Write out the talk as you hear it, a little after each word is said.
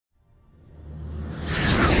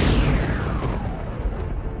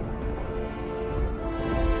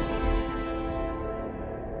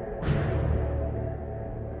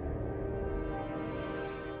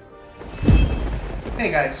Hey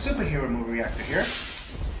guys, Superhero Movie Reactor here.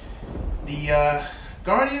 The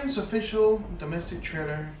Guardians official domestic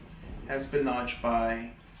trailer has been launched by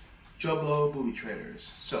Joblo Movie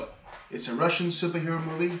Trailers. So, it's a Russian superhero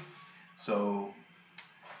movie, so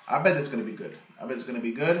I bet it's going to be good. I bet it's going to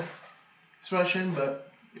be good. It's Russian,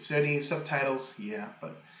 but if there are any subtitles, yeah,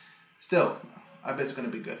 but still, I bet it's going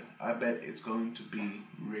to be good. I bet it's going to be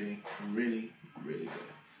really, really, really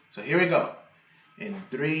good. So here we go. In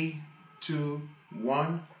 3, 2,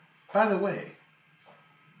 1. By the way,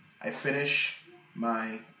 I finished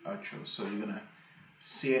my outro, so you're gonna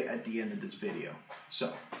see it at the end of this video.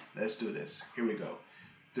 So let's do this. Here we go.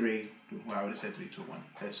 3, 2, well, I would have said 3, 2, 1.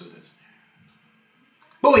 Let's do this.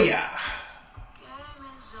 Booyah!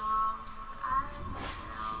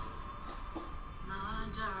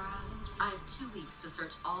 I have 2 weeks to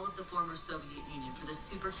search all of the former Soviet Union for the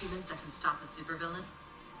superhumans that can stop a supervillain.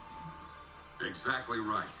 Exactly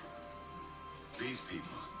right. These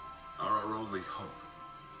people are our only hope.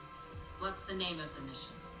 What's the name of the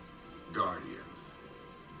mission? Guardians.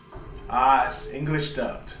 Ah, it's English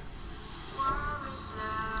dubbed.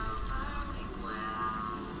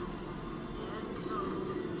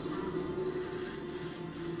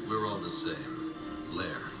 We're all the same.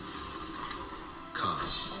 Lair. Khan.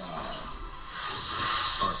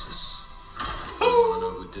 Arsis. You wanna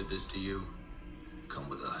know who did this to you? Come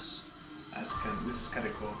with us. This is kind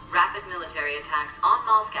of cool. Rapid military attacks on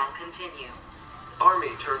Moscow continue. Army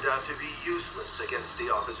turned out to be useless against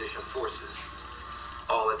the opposition forces.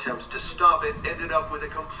 All attempts to stop it ended up with a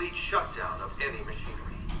complete shutdown of any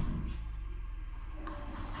machinery.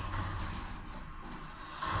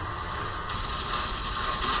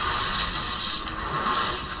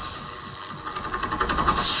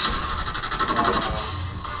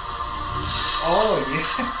 Oh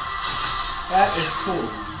yeah, that is cool.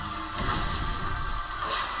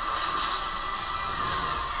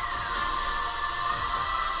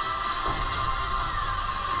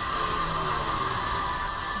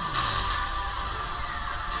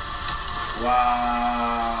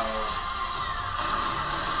 Wow.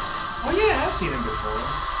 Oh yeah, I've seen him before.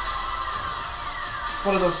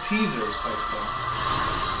 One of those teasers I saw.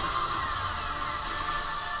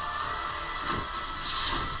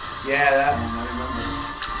 Yeah, that one, I remember.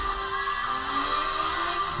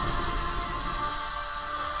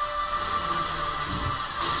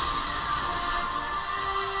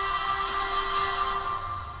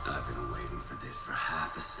 I've been waiting for this for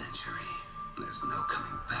half a century. There's no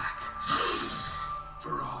coming back.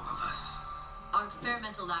 For all of us. Our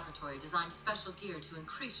experimental laboratory designed special gear to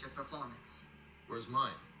increase your performance. Where's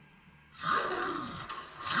mine?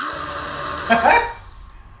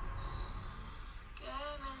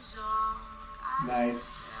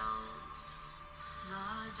 Nice.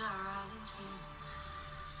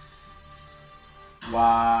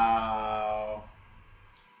 Wow.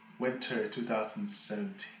 Winter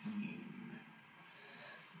 2017.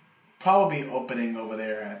 Probably opening over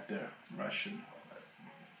there at the Russian.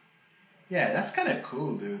 Yeah, that's kind of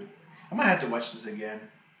cool, dude. I might have to watch this again.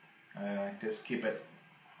 Just keep it.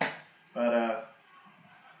 But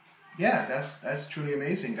yeah, that's truly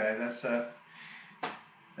amazing, guys.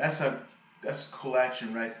 That's cool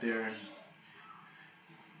action right there. And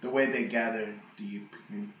the way they gather the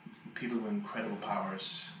people with incredible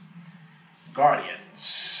powers. Guardians.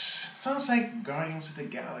 Sounds like Guardians of the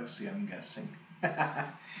Galaxy, I'm guessing.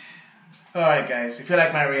 Alright guys, if you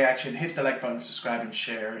like my reaction, hit the like button, subscribe and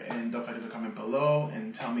share, and don't forget to comment below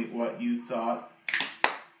and tell me what you thought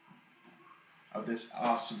of this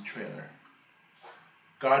awesome trailer.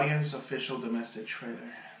 Guardians official domestic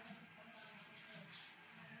trailer.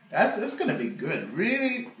 That's gonna be good.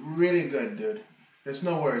 Really, really good, dude. There's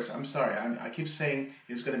no words. I'm sorry. I keep saying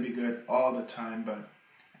it's gonna be good all the time, but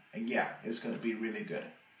yeah, it's gonna be really good.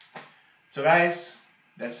 So guys,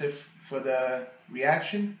 that's it for the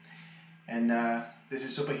reaction. And this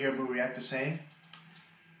is Superhero Movie Reactor saying,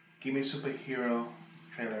 give me a superhero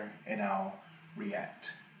trailer and I'll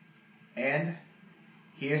react. And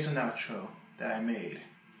here's an outro that I made.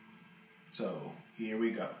 So here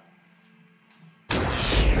we go.